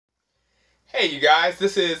Hey you guys,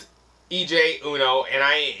 this is EJ Uno and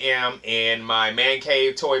I am in my man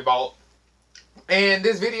cave toy vault. And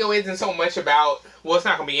this video isn't so much about, well, it's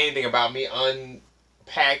not going to be anything about me unrevealing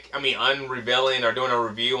or doing a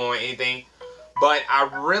review on anything. But I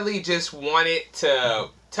really just wanted to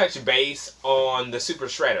touch base on the Super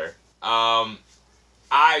Shredder. I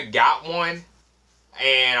got one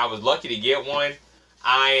and I was lucky to get one.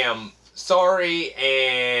 I am sorry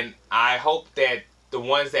and I hope that the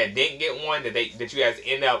ones that didn't get one, that you guys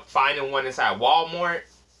end up finding one inside Walmart.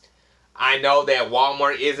 I know that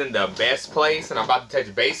Walmart isn't the best place, and I'm about to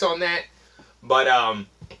touch base on that. But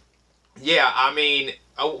yeah, I mean,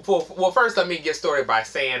 well, first let me get started by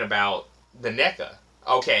saying about the NECA.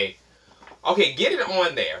 Okay, get it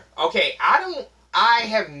on there. Okay, I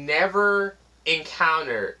have never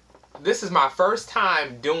encountered. This is my first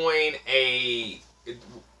time doing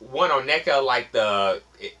one on NECA, like the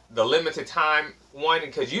limited time one,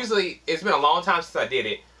 because usually it's been a long time since I did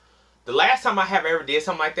it. The last time I have ever did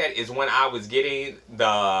something like that is when I was getting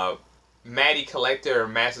the Matty Collector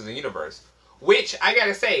Masters of the Universe, which I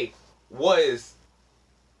gotta say was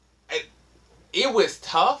it was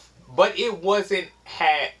tough, but it wasn't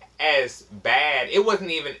as bad. It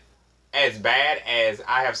wasn't even as bad as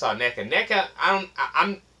I have saw NECA. NECA,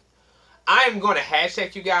 I am going to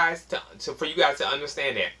hashtag you guys for you guys to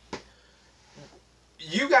understand that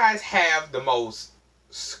you guys have the most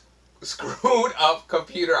screwed up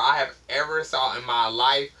computer I have ever saw in my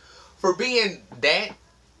life for being that,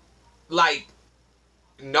 like,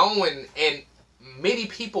 knowing, and many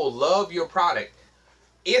people love your product.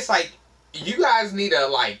 It's like you guys need to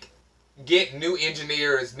like get new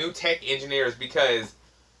engineers, new tech engineers, because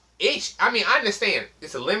I understand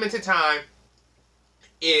it's a limited time.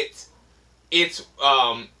 It's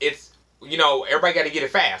you know, everybody got to get it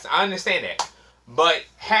fast. I understand that. But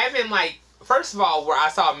having, like, first of all, where I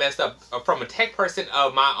saw it messed up from a tech person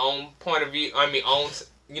of my own point of view,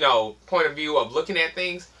 point of view of looking at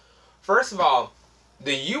things. First of all,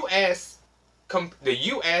 the U.S.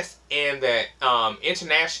 and the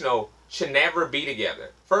international should never be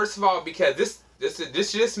together. First of all, because this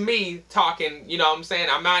is just me talking, you know what I'm saying?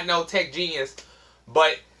 I'm not no tech genius,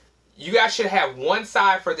 but you guys should have one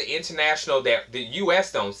side for the international that the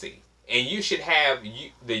U.S. don't see. And you should have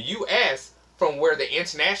the U.S. from where the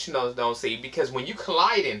internationals don't see, because when you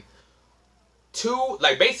colliding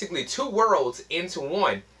basically two worlds into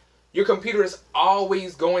one, your computer is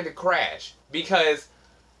always going to crash, because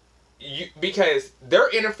they're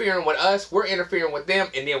interfering with us, we're interfering with them,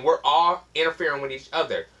 and then we're all interfering with each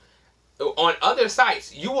other. On other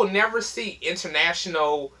sites, you will never see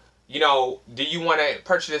international. You know, do you want to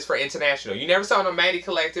purchase this for international? You never saw it on Matty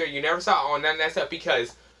Collector. You never saw it on none of that stuff,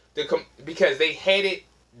 because they had it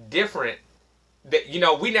different. That, you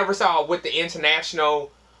know, we never saw with the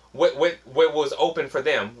international what was open for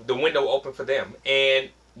them, the window open for them, and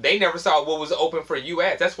they never saw what was open for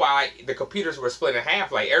US. That's why the computers were split in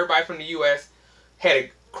half. Like, everybody from the US had to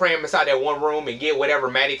cram inside that one room and get whatever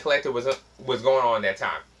Matty Collector was going on that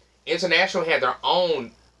time. International had their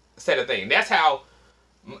own set of things. That's how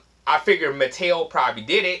I figured Mattel probably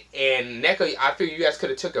did it, and NECA, I figure you guys could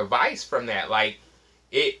have took advice from that.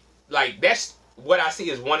 That's what I see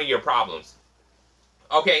as one of your problems.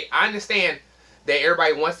 Okay, I understand that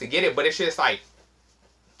everybody wants to get it, but it's just like,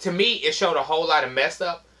 to me, it showed a whole lot of messed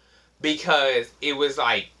up, because it was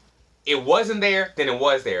like, it wasn't there, then it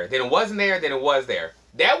was there. Then it wasn't there, then it was there.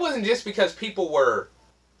 That wasn't just because people were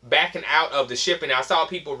backing out of the shipping. I saw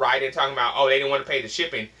people writing talking about, oh, they didn't want to pay the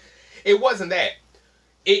shipping. It wasn't that.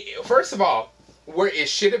 First of all, where it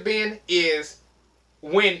should have been is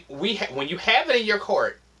when you have it in your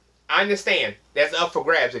cart. I understand that's up for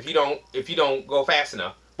grabs if you don't go fast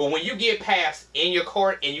enough. But when you get past in your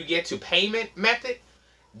cart and you get to payment method,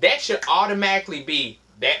 that should automatically be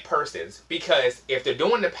that person's, because if they're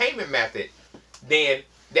doing the payment method, then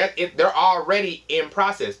if they're already in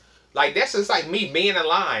process. Like, that's just like me being in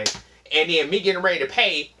line and then me getting ready to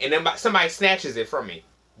pay, and then somebody snatches it from me.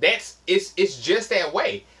 It's just that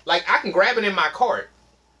way. Like, I can grab it in my cart,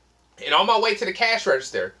 and on my way to the cash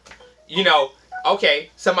register, you know, okay,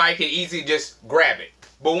 somebody can easily just grab it.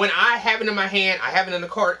 But when I have it in my hand, I have it in the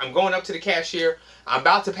cart, I'm going up to the cashier, I'm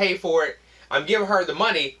about to pay for it, I'm giving her the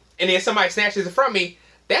money, and then somebody snatches it from me,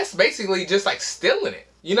 that's basically just like stealing it.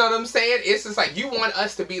 You know what I'm saying? It's just like, you want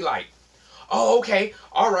us to be like, oh, okay,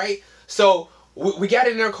 all right, so we got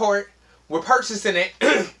it in our cart, we're purchasing it,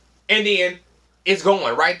 and then it's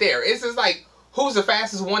going right there. It's just like, who's the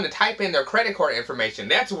fastest one to type in their credit card information?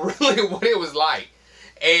 That's really what it was like.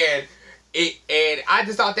 And I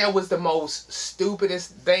just thought that was the most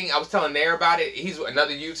stupidest thing. I was telling Nair about it. He's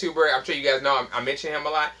another YouTuber. I'm sure you guys know I mention him a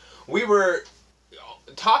lot. we were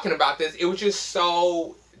talking about this. It was just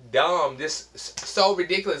so dumb, just so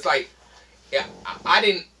ridiculous. Like, yeah, I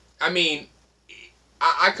didn't. I mean,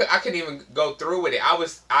 I couldn't even go through with it.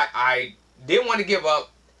 I didn't want to give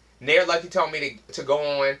up. Nair Lucky told me to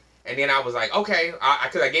go on, and then I was like, okay,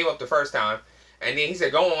 because I gave up the first time, and then he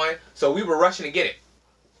said go on. So we were rushing to get it,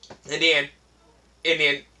 and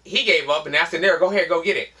then he gave up, and I said, Nair, go ahead, go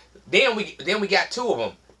get it. Then we got two of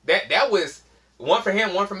them. That was one for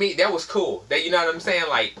him, one for me. That was cool. That, you know what I'm saying?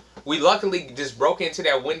 Like, we luckily just broke into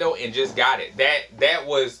that window and just got it. That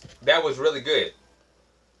was really good.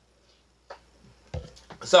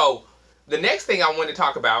 So the next thing I want to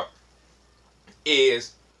talk about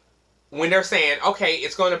is when they're saying, okay,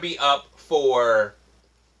 it's going to be up for,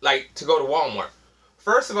 like, to go to Walmart.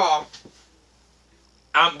 First of all,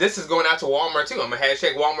 this is going out to Walmart too. I'm going to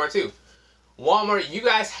hashtag Walmart too. Walmart, you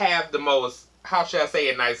guys have the most, how should I say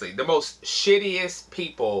it nicely, the most shittiest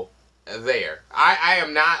people there. I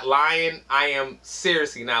am not lying. I am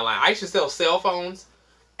seriously not lying. I used to sell cell phones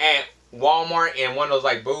at Walmart and one of those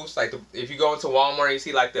like booths. Like, if you go into Walmart and you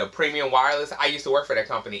see like the premium wireless, I used to work for that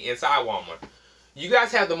company inside Walmart. You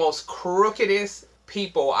guys have the most crookedest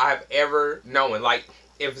people I've ever known. Like,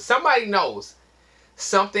 if somebody knows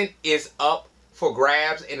something is up for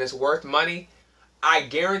grabs and it's worth money, I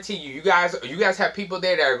guarantee you, you guys have people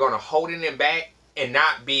there that are going to hold it in back and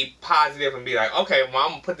not be positive and be like, okay, well, I'm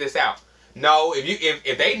going to put this out. No,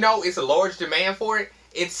 if they know it's a large demand for it,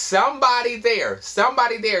 it's somebody there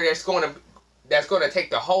that's going to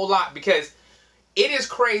take the whole lot, because it is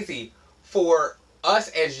crazy for us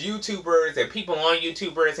as YouTubers and people on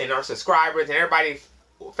YouTubers and our subscribers and everybody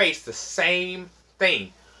face the same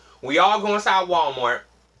thing. We all go inside Walmart.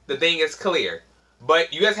 The thing is clear.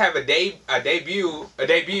 But you guys have a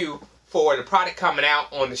debut for the product coming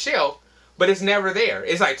out on the shelf, but it's never there.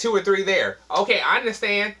 It's like 2 or 3 there. Okay, I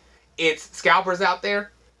understand it's scalpers out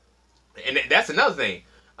there, and that's another thing.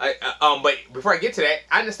 But before I get to that,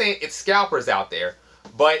 I understand it's scalpers out there,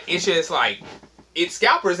 but it's just like, it's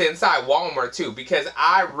scalpers inside Walmart too, because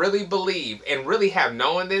I really believe and really have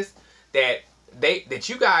known this, that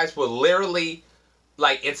you guys will literally,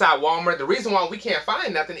 like, inside Walmart, the reason why we can't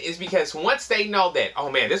find nothing is because once they know that, oh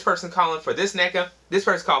man, this person calling for this NECA, this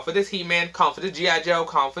person calling for this He-Man, calling for this G.I. Joe,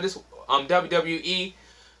 calling for this WWE,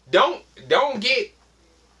 don't get,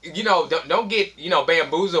 don't get,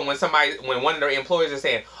 bamboozled when one of their employees is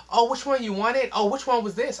saying, oh, which one you wanted? Oh, which one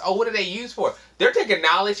was this? Oh, what did they use for? They're taking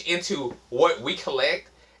knowledge into what we collect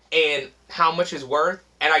and how much it's worth,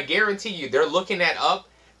 and I guarantee you they're looking that up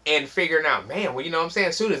and figuring out, man, well, you know what I'm saying,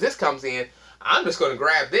 as soon as this comes in, I'm just going to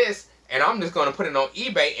grab this and I'm just going to put it on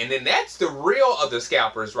eBay, and then that's the real of the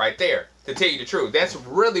scalpers right there, to tell you the truth. That's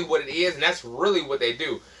really what it is, and that's really what they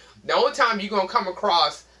do. The only time you're going to come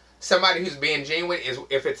across somebody who's being genuine is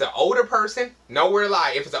if it's an older person. Nowhere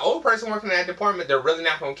lie. If it's an older person working in that department, they're really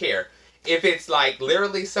not going to care. If it's like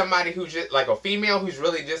literally somebody who's just like a female who's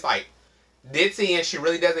really just like ditzy and she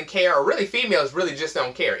really doesn't care, or really females really just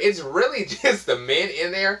don't care. It's really just the men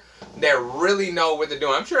in there that really know what they're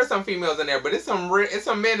doing. I'm sure some females in there, but it's some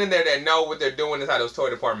men in there that know what they're doing inside those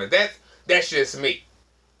toy departments. That's just me.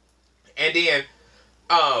 And then,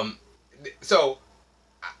 so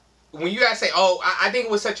when you guys say, oh, I think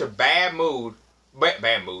it was such a bad move, and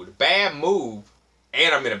I'm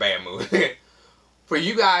in a bad mood, for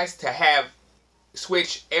you guys to have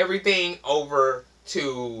switched everything over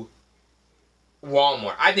to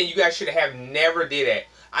Walmart. I think you guys should have never did that.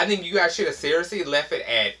 I think you guys should have seriously left it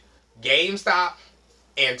at GameStop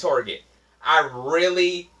and Target. I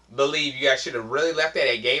really believe you guys should have really left that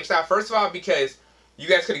at GameStop. First of all, because you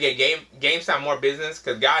guys could have gave GameStop more business,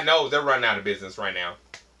 because God knows they're running out of business right now.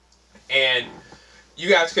 And you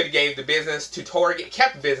guys could have gave the business to Target,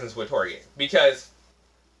 kept the business with Target, because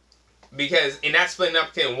and not splitting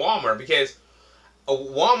up to Walmart, because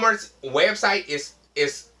Walmart's website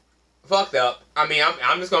is fucked up. I mean,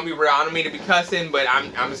 I'm just gonna be real. I don't mean to be cussing, but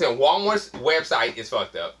I'm just saying Walmart's website is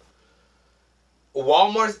fucked up.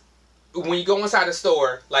 Walmart's, when you go inside the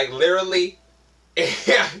store, like literally,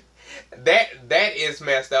 that is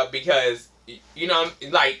messed up, because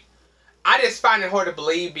like, I just find it hard to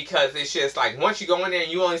believe, because it's just like once you go in there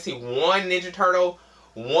and you only see one Ninja Turtle,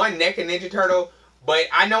 one NECA Ninja Turtle. But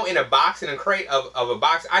I know in a box, in a crate of a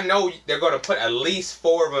box, I know they're going to put at least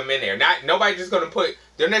 4 of them in there. Nobody just going to put,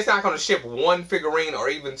 they're just not going to ship 1 figurine or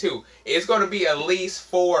even 2. It's going to be at least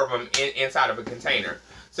 4 of them inside of a container.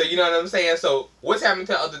 So you know what I'm saying? So what's happening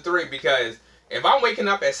to the other 3? Because if I'm waking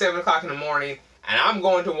up at 7 o'clock in the morning and I'm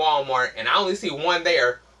going to Walmart and I only see 1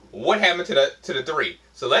 there, what happened to the 3?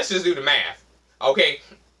 So let's just do the math. Okay,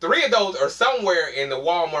 3 of those are somewhere in the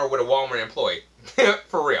Walmart with a Walmart employee.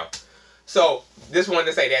 For real. So just wanted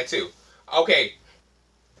to say that too. Okay,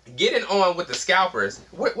 getting on with the scalpers.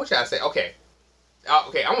 What should I say? Okay,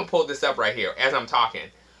 okay, I'm gonna pull this up right here as I'm talking.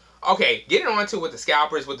 Okay, getting on to with the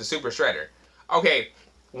scalpers with the Super Shredder. Okay,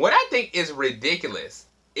 what I think is ridiculous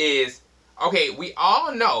is, okay, we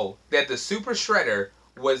all know that the Super Shredder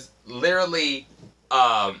was literally,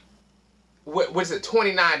 what was it,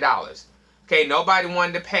 $29. Okay, nobody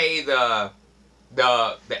wanted to pay the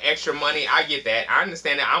extra money. I get that. I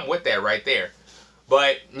understand that. I'm with that right there.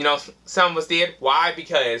 But, you know, some of us did. Why?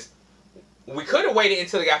 Because we could have waited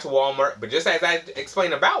until it got to Walmart. But just as I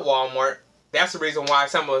explained about Walmart, that's the reason why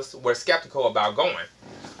some of us were skeptical about going.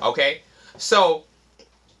 Okay? So,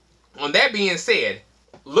 on that being said,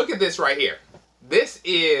 look at this right here. This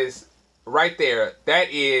is right there. That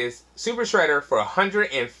is Super Shredder for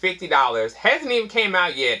 $150. Hasn't even came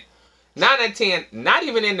out yet. 9 out of 10, not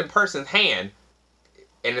even in the person's hand.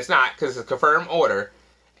 And it's not, because it's a confirmed order.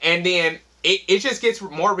 And then it just gets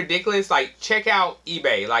more ridiculous. Like, check out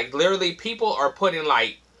eBay. Like, literally, people are putting,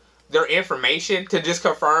 like, their information to just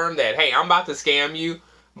confirm that, hey, I'm about to scam you.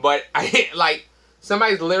 But, like,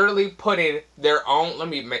 somebody's literally putting their own... Let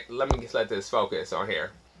me just let this focus on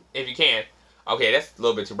here. If you can. Okay, that's a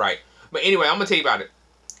little bit too bright. But anyway, I'm going to tell you about it.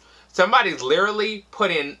 Somebody's literally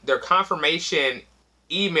putting their confirmation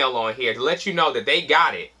email on here to let you know that they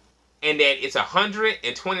got it. And that it's $129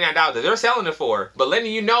 that they're selling it for, but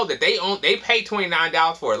letting you know that they paid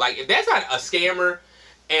 $29 for it. Like, if that's not a scammer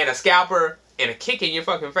and a scalper and a kick in your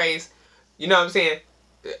fucking face, you know what I'm saying?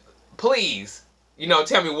 Please, you know,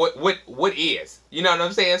 tell me what is. You know what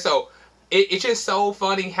I'm saying? So it's just so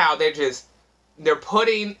funny how they're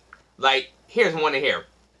putting, like, here's one in here.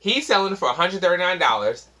 He's selling it for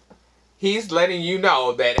 $139. He's letting you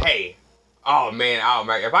know that, hey, oh man,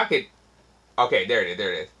 if I could, okay, there it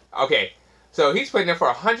is. Okay, so he's putting it for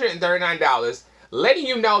 $139, letting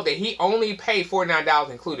you know that he only paid $49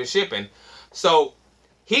 including shipping. So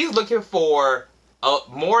he's looking for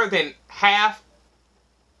more than half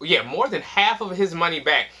of his money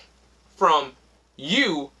back from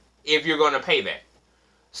you if you're going to pay that.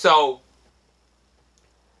 So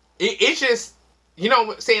it's just, you know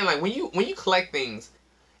what I'm saying, like when you collect things,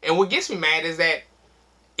 and what gets me mad is that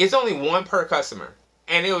it's only one per customer,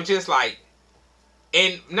 and it was just like.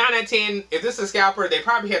 And 9 out of 10, if this is a scalper, they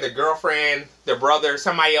probably had their girlfriend, their brother,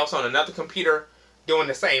 somebody else on another computer doing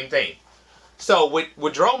the same thing. So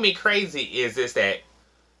what drove me crazy is this, that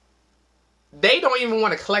they don't even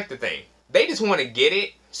want to collect the thing. They just want to get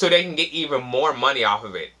it so they can get even more money off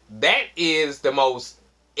of it. That is the most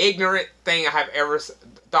ignorant thing I have ever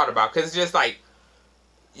thought about. Because it's just like,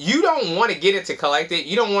 you don't want to get it to collect it.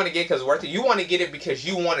 You don't want to get it because it's worth it. You want to get it because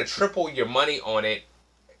you want to triple your money on it.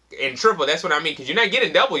 And triple, that's what I mean, because you're not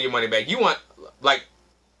getting double your money back. You want like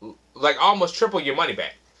almost triple your money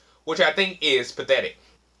back, which I think is pathetic.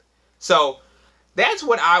 So that's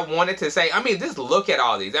what I wanted to say. I mean, just look at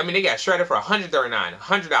all these. I mean, they got Shredder for $139,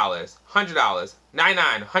 $100, $100,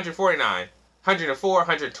 $99, $149, $104,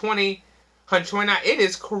 $120, $129. It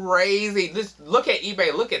is crazy. Just look at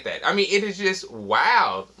eBay. Look at that. I mean, it is just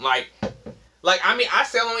wild. Like I mean, I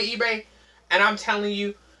sell on eBay, and I'm telling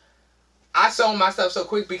you, I sold my stuff so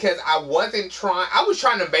quick because I was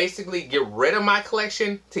trying to basically get rid of my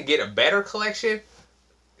collection to get a better collection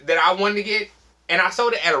that I wanted to get, and I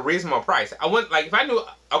sold it at a reasonable price. I went, like, if I knew,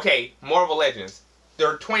 okay, Marvel Legends,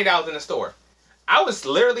 they're $20 in the store. I was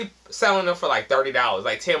literally selling them for like $30,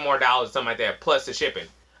 like $10 more, something like that, plus the shipping.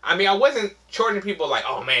 I mean, I wasn't charging people like,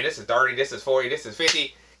 oh man, this is 30, this is 40, this is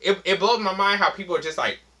 50. It blows my mind how people are just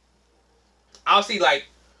like, I'll see like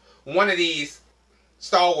one of these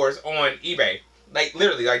Star Wars on eBay, like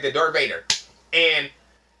literally like the Darth Vader, and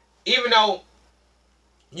even though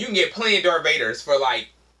you can get plenty of Darth Vaders for like,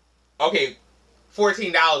 okay,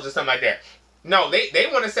 $14 or something like that, no, they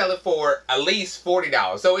want to sell it for at least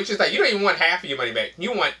 $40. So it's just like, you don't even want half of your money back.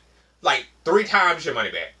 You want like 3 times your money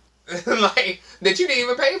back, like that you didn't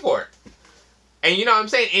even pay for it. And you know what I'm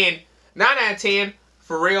saying? And 9 out of 10,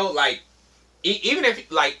 for real, like, even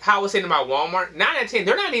if, like, how I was saying about Walmart, 9 out of 10,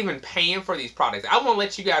 they're not even paying for these products. I want to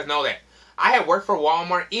let you guys know that. I had worked for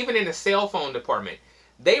Walmart, even in the cell phone department.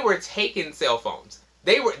 They were taking cell phones.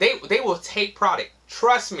 They will take product.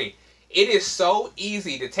 Trust me, it is so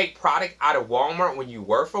easy to take product out of Walmart when you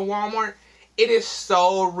work for Walmart. It is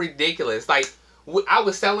so ridiculous. Like, I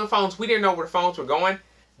was selling phones. We didn't know where the phones were going.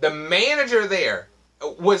 The manager there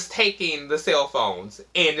was taking the cell phones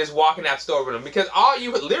and just walking out the store with them, because all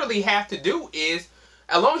you would literally have to do is,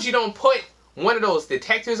 as long as you don't put one of those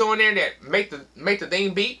detectors on there that make the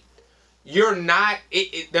thing beep, you're not,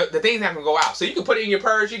 the thing's not gonna go out. So you can put it in your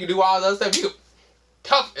purse, you can do all that stuff, you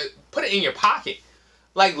can put it in your pocket,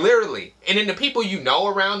 Like, literally. And then the people you know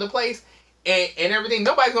around the place and everything,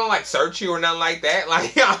 nobody's gonna like search you or nothing like that.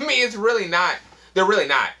 Like, I mean, it's really not. They're really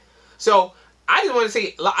not. So I just want to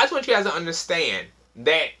say, I just want you guys to understand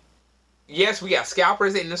that yes, we got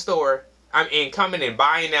scalpers in the store. And coming and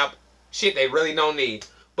buying up shit they really don't need.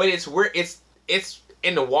 But it's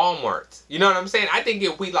in the Walmarts. You know what I'm saying? I think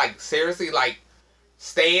if we like seriously like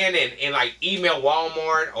stand and like email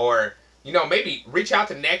Walmart, or you know, maybe reach out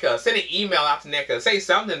to NECA, send an email out to NECA, say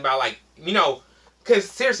something about like, you know, because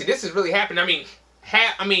seriously, this is really happening.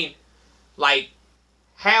 I mean,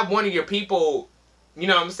 have one of your people, you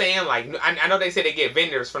know what I'm saying? Like, I know they say they get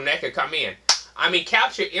vendors from NECA come in. I mean,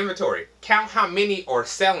 count your inventory. Count how many are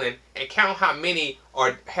selling and count how many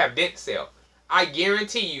have didn't sell. I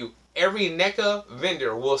guarantee you, every NECA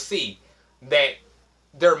vendor will see that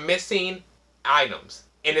they're missing items.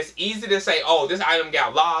 And it's easy to say, oh, this item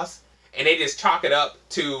got lost, and they just chalk it up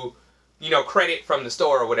to, you know, credit from the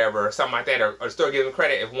store or whatever, or something like that, or the store gives them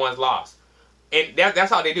credit if one's lost. And that's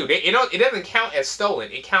how they do. It doesn't count as stolen.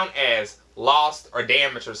 It counts as lost or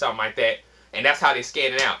damaged or something like that. And that's how they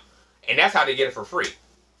scan it out. And that's how they get it for free.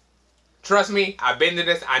 Trust me, I've been to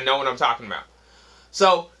this. I know what I'm talking about.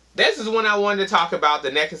 So this is when I wanted to talk about the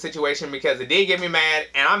NECA situation, because it did get me mad.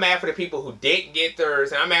 And I'm mad for the people who didn't get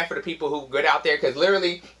theirs. And I'm mad for the people who get out there. Because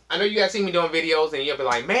literally, I know you guys see me doing videos and you'll be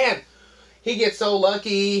like, man, he gets so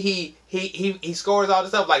lucky. He scores all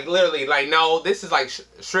this stuff. Like, literally, like, no, this is like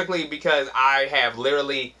strictly because I have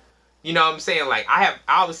literally, you know what I'm saying? Like,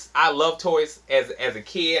 I love toys as a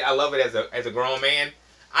kid. I love it as a grown man.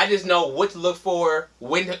 I just know what to look for,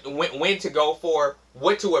 when to go for,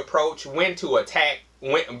 what to approach, when to attack.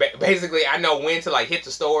 Basically, I know when to like hit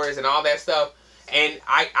the stores and all that stuff. And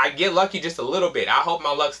I get lucky just a little bit. I hope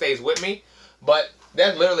my luck stays with me. But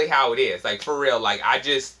that's literally how it is. Like, for real. Like,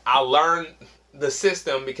 I learned the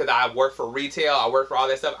system because I work for retail. I work for all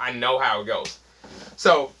that stuff. I know how it goes.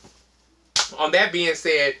 So, on that being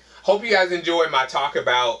said, hope you guys enjoyed my talk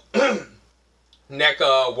about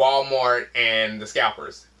NECA, Walmart, and the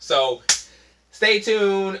scalpers. So stay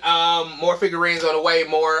tuned. More figurines on the way,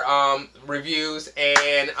 more reviews,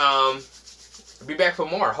 and be back for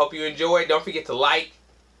more. Hope you enjoyed. Don't forget to like,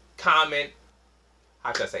 comment.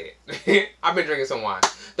 How should I say it? I've been drinking some wine.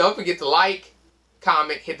 Don't forget to like,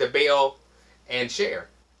 comment, hit the bell, and share.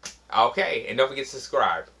 Okay, and don't forget to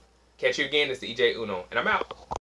subscribe. Catch you again. It's the EJ Uno, and I'm out.